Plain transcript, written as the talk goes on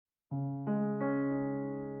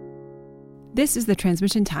This is the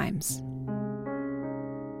Transmission Times.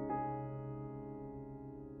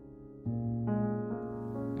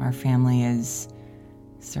 Our family is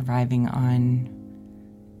surviving on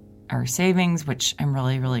our savings, which I'm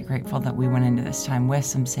really, really grateful that we went into this time with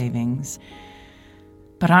some savings.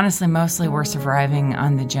 But honestly, mostly we're surviving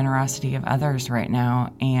on the generosity of others right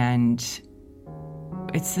now. And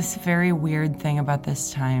it's this very weird thing about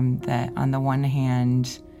this time that on the one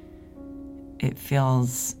hand, it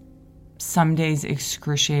feels some days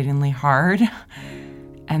excruciatingly hard,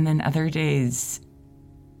 and then other days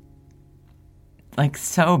like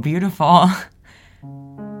so beautiful.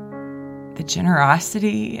 The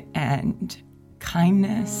generosity and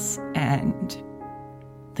kindness and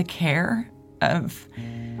the care of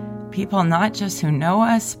people, not just who know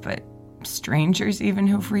us, but strangers even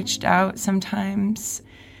who've reached out sometimes.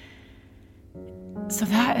 So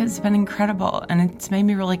that has been incredible, and it's made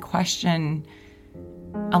me really question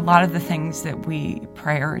a lot of the things that we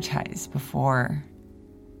prioritize before.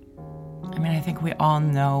 I mean, I think we all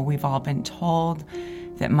know, we've all been told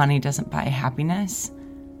that money doesn't buy happiness.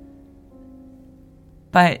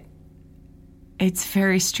 But it's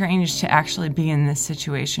very strange to actually be in this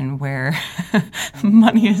situation where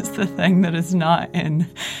money is the thing that is not in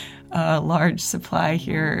a large supply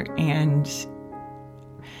here. And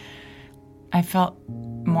I felt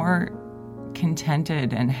more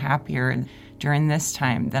contented and happier during this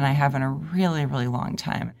time than I have in a really, really long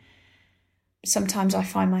time. Sometimes I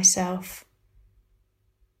find myself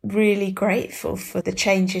really grateful for the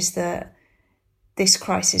changes that this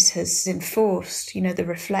crisis has enforced, you know, the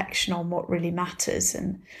reflection on what really matters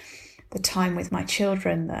and the time with my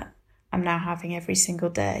children that I'm now having every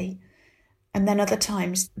single day. And then other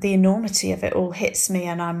times the enormity of it all hits me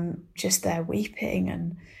and I'm just there weeping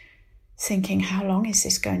and thinking, how long is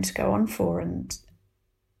this going to go on for? And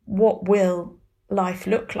what will life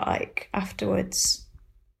look like afterwards?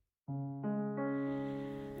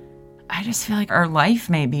 I just feel like our life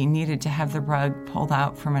maybe needed to have the rug pulled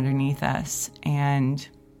out from underneath us, and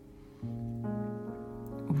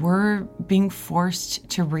we're being forced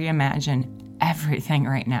to reimagine everything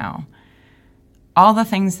right now. All the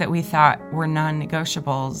things that we thought were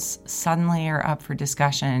non-negotiables suddenly are up for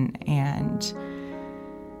discussion, and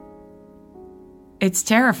it's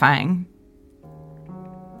terrifying.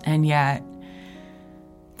 And yet,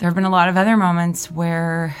 there have been a lot of other moments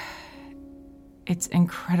where it's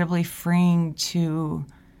incredibly freeing to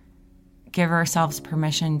give ourselves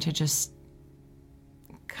permission to just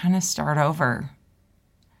kind of start over.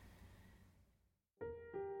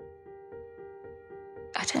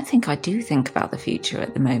 I don't think I do think about the future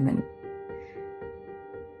at the moment.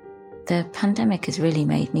 The pandemic has really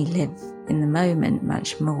made me live in the moment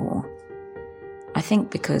much more. I think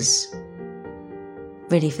because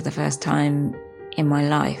really for the first time in my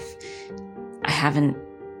life, I haven't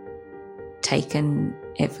taken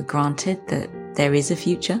it for granted that there is a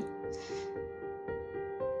future.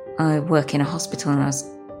 I work in a hospital and I was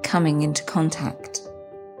coming into contact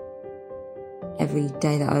every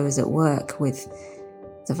day that I was at work with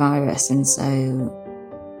the virus, and so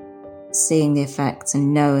seeing the effects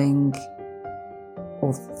and knowing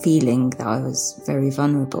or feeling that I was very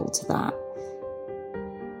vulnerable to that,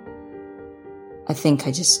 I think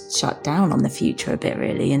I just shut down on the future a bit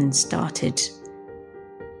really and started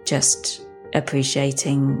just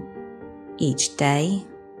appreciating each day.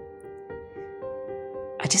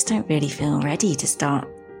 I just don't really feel ready to start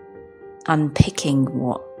unpicking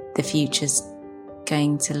what the future's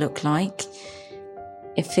going to look like.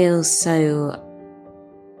 It feels so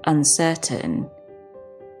uncertain.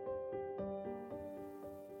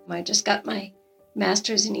 I just got my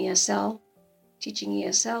master's in ESL, teaching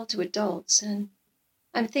ESL to adults, and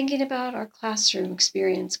I'm thinking about our classroom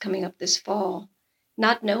experience coming up this fall,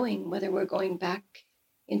 not knowing whether we're going back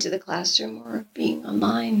into the classroom or being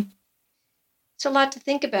online. It's a lot to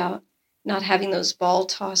think about, not having those ball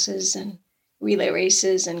tosses and relay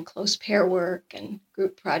races and close pair work and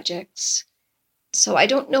group projects. So I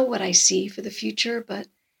don't know what I see for the future, but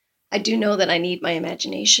I do know that I need my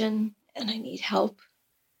imagination and I need help.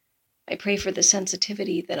 I pray for the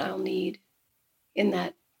sensitivity that I'll need in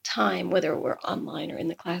that time, whether we're online or in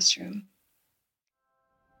the classroom.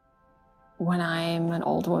 When I'm an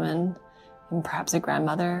old woman and perhaps a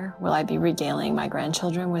grandmother, will I be regaling my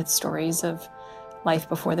grandchildren with stories of life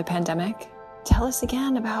before the pandemic? Tell us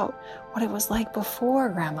again about what it was like before,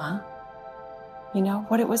 Grandma. You know,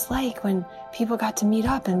 what it was like when people got to meet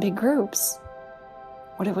up in big groups.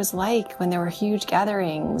 What it was like when there were huge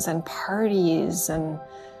gatherings and parties and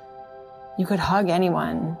you could hug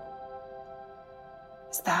anyone.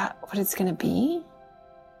 Is that what it's going to be?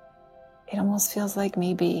 It almost feels like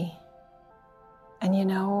maybe And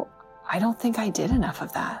I don't think I did enough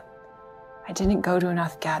of that. I didn't go to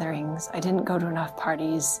enough gatherings. I didn't go to enough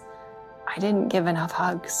parties. I didn't give enough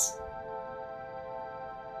hugs.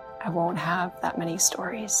 I won't have that many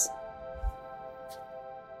stories.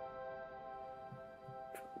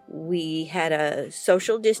 We had a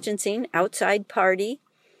social distancing outside party,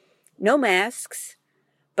 no masks,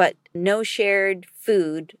 but no shared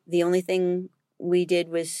food. The only thing we did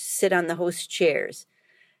was sit on the host chairs.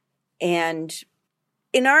 And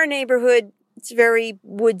in our neighborhood, it's very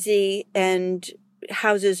woodsy and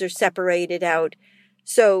houses are separated out.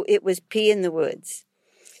 So it was pee in the woods.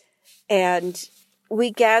 And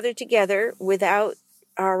we gathered together without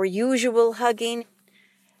our usual hugging.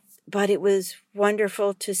 But it was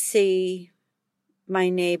wonderful to see my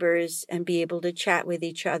neighbors and be able to chat with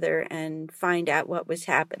each other and find out what was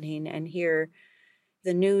happening and hear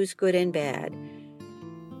the news, good and bad.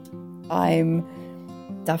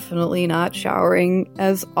 I'm definitely not showering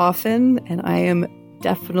as often, and I am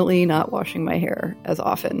definitely not washing my hair as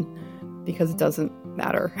often because it doesn't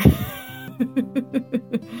matter.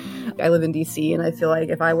 I live in DC, and I feel like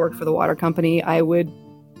if I worked for the water company, I would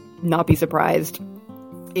not be surprised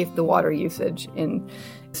if the water usage in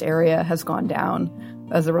this area has gone down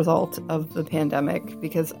as a result of the pandemic,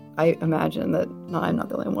 because I imagine that I'm not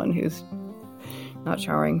the only one who's not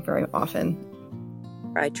showering very often.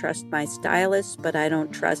 I trust my stylist, but I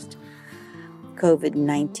don't trust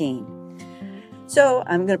COVID-19. So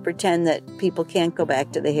I'm going to pretend that people can't go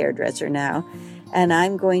back to the hairdresser now, and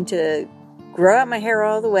I'm going to grow out my hair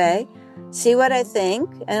all the way, see what I think,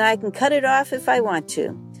 and I can cut it off if I want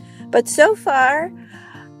to. But so far,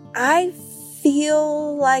 I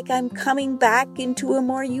feel like I'm coming back into a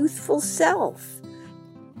more youthful self.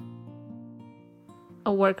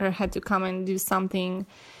 A worker had to come and do something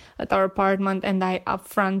at our apartment, and I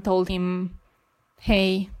upfront told him,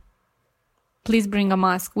 hey, please bring a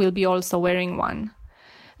mask, we'll be also wearing one.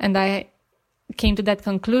 And I came to that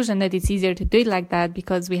conclusion that it's easier to do it like that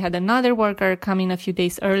because we had another worker come in a few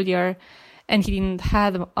days earlier and he didn't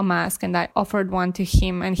have a mask, and I offered one to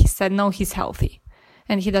him and he said, no, he's healthy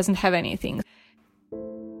and he doesn't have anything.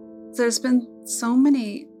 There's been so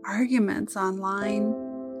many arguments online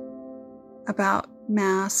about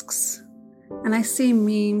masks, and I see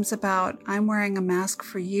memes about I'm wearing a mask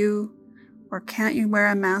for you, or can't you wear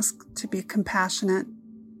a mask to be compassionate?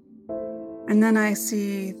 And then I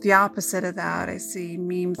see the opposite of that. I see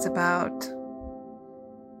memes about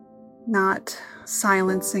not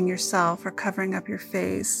silencing yourself or covering up your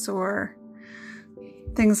face or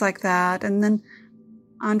things like that. And then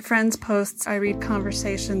on friends' posts, I read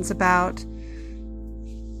conversations about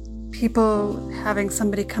people having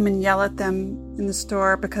somebody come and yell at them in the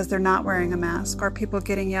store because they're not wearing a mask, or people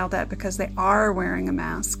getting yelled at because they are wearing a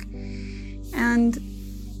mask. And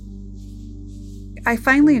I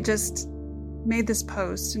finally just made this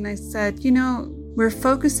post and I said, we're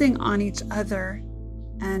focusing on each other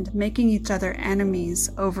and making each other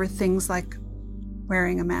enemies over things like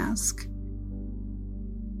wearing a mask.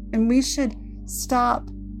 And we should stop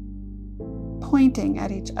pointing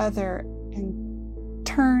at each other and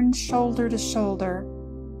turn shoulder to shoulder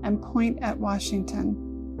and point at Washington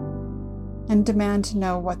and demand to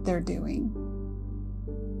know what they're doing.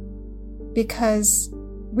 Because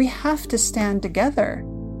we have to stand together.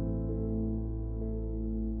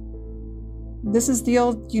 This is the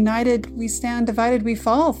old united we stand, divided we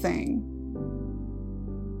fall thing.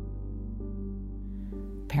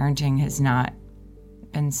 Parenting has not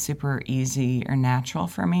been super easy or natural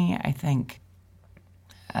for me. I think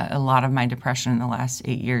a lot of my depression in the last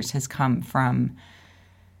 8 years has come from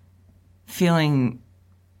feeling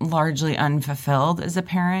largely unfulfilled as a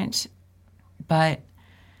parent. But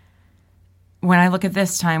when I look at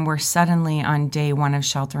this time, we're suddenly on day one of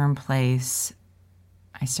shelter in place.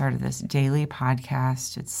 I started this daily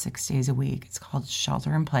podcast. It's 6 days a week. It's called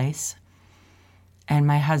Shelter in Place. And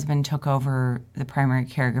my husband took over the primary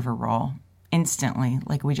caregiver role instantly.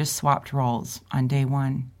 Like, we just swapped roles on day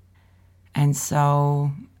one. And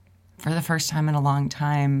so for the first time in a long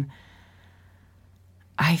time,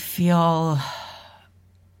 I feel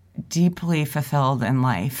deeply fulfilled in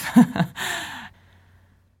life.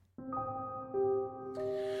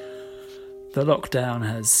 The lockdown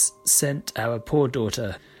has sent our poor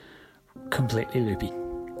daughter completely loopy.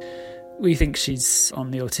 We think she's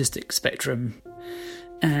on the autistic spectrum,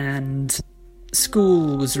 and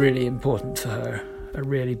school was really important for her, a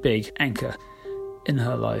really big anchor in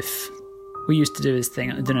her life. We used to do this thing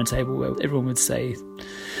at the dinner table where everyone would say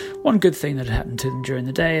one good thing that had happened to them during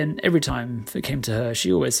the day, and every time it came to her,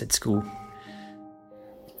 she always said school.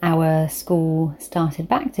 Our school started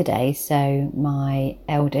back today, so my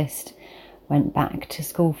eldest went back to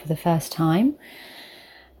school for the first time.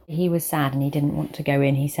 He was sad and he didn't want to go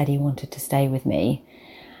in. He said he wanted to stay with me,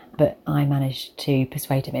 but I managed to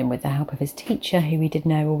persuade him in with the help of his teacher, who he did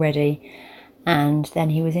know already. And then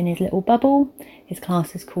he was in his little bubble. His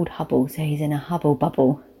class is called Hubble, so he's in a Hubble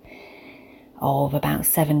bubble of about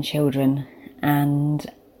 7 children, and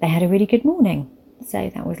they had a really good morning,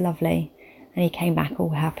 so that was lovely. And he came back all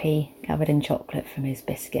happy, covered in chocolate from his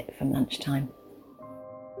biscuit from lunchtime.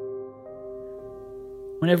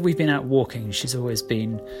 Whenever we've been out walking, she's always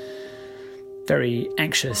been very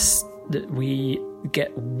anxious that we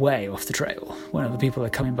get way off the trail when other people are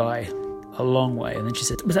coming by a long way. And then she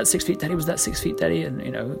said, "Was that 6 feet, Daddy? Was that 6 feet, Daddy?" And,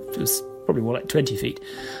 it was probably more like 20 feet.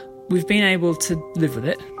 We've been able to live with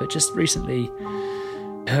it, but just recently,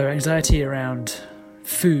 her anxiety around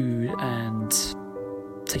food and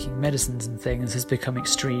taking medicines and things has become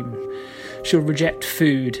extreme. She'll reject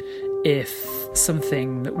food if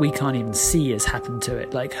something that we can't even see has happened to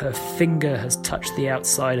it, like her finger has touched the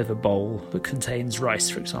outside of a bowl that contains rice,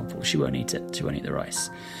 for example. She won't eat it. She won't eat the rice.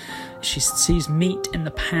 She sees meat in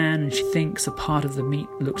the pan and she thinks a part of the meat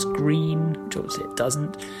looks green, which obviously it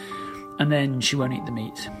doesn't, and then she won't eat the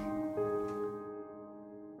meat.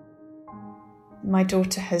 My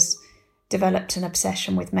daughter has developed an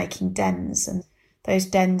obsession with making dens, and those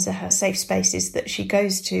dens are her safe spaces that she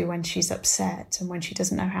goes to when she's upset and when she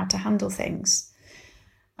doesn't know how to handle things.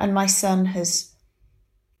 And my son has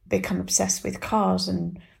become obsessed with cars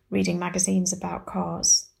and reading magazines about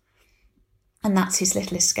cars. And that's his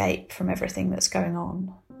little escape from everything that's going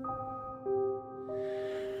on.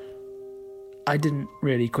 I didn't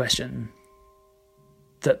really question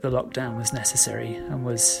that the lockdown was necessary and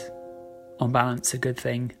was, on balance, a good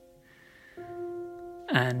thing.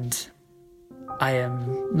 And I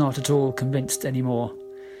am not at all convinced anymore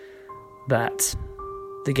that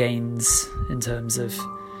the gains in terms of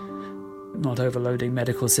not overloading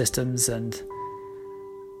medical systems and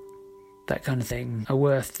that kind of thing are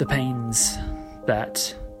worth the pains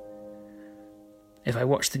that, if I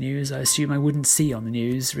watch the news, I assume I wouldn't see on the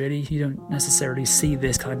news, really. You don't necessarily see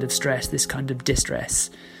this kind of stress, this kind of distress,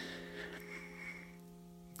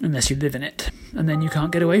 unless you live in it, and then you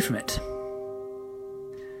can't get away from it.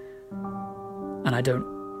 And I don't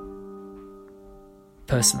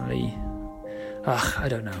personally, I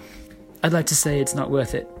don't know. I'd like to say it's not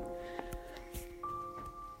worth it.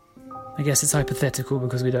 I guess it's hypothetical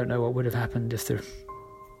because we don't know what would have happened if the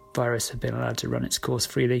virus had been allowed to run its course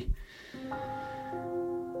freely.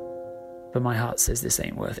 But my heart says this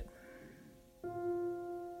ain't worth it.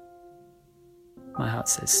 My heart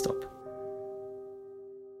says stop.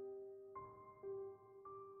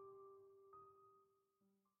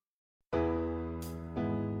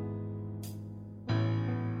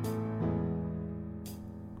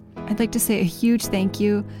 I'd like to say a huge thank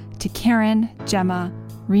you to Karen, Gemma,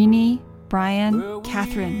 Rini, Brian,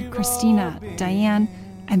 Catherine, Christina, Diane,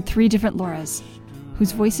 and 3 different Lauras,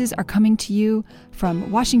 whose voices are coming to you from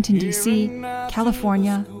Washington, D.C.,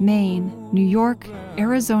 California, Maine, New York,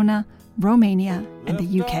 Arizona, Romania, and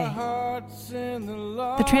the UK.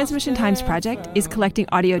 The Transmission Times Project is collecting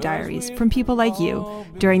audio diaries from people like you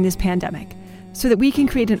during this pandemic so that we can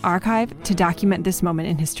create an archive to document this moment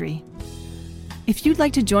in history. If you'd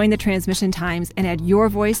like to join the Transmission Times and add your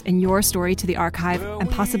voice and your story to the archive and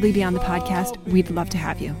possibly be on the podcast, we'd love to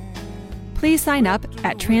have you. Please sign up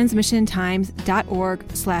at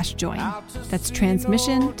transmissiontimes.org/join. That's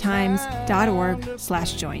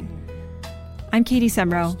transmissiontimes.org/join. I'm Katie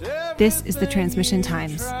Semro. This is the Transmission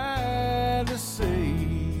Times.